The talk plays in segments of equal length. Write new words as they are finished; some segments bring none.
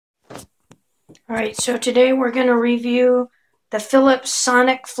Alright, so today we're going to review the Philips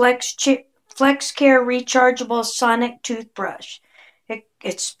Sonic FlexCare Rechargeable Sonic Toothbrush.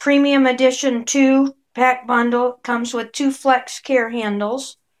 It's Premium Edition 2 pack bundle. It comes with 2 FlexCare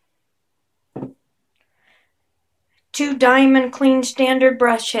handles, 2 Diamond Clean Standard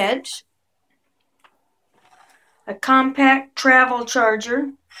brush heads, a compact travel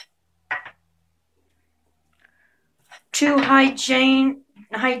charger, 2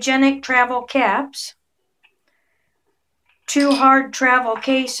 hygienic travel caps, 2 hard travel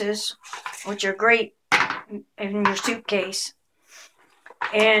cases, which are great in your suitcase,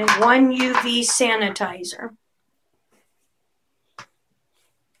 and 1 UV sanitizer.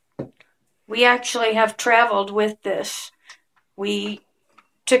 We actually have traveled with this. We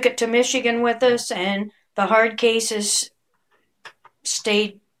took it to Michigan with us, and the hard cases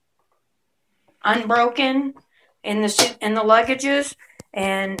stayed unbroken in the luggages,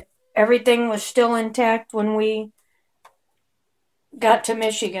 and everything was still intact when we got to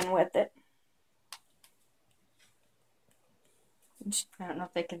Michigan with it. I don't know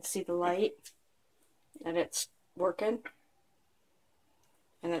if they can see the light, that it's working.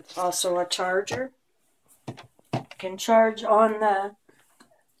 And it's also a charger. You can charge on the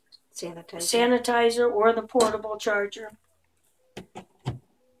sanitizer or the portable charger.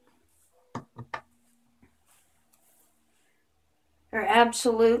 They're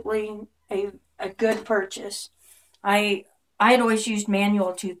absolutely a good purchase. I had always used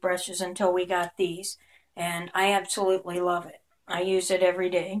manual toothbrushes until we got these, and I absolutely love it. I use it every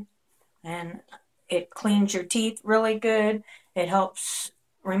day, and it cleans your teeth really good. It helps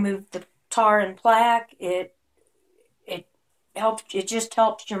remove the tar and plaque. It just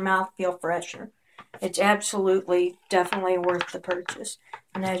helps your mouth feel fresher. It's absolutely, definitely worth the purchase.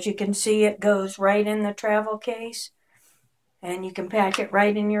 And as you can see, it goes right in the travel case, and you can pack it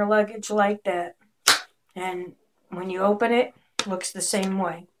right in your luggage like that. And when you open it, it looks the same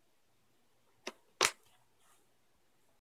way.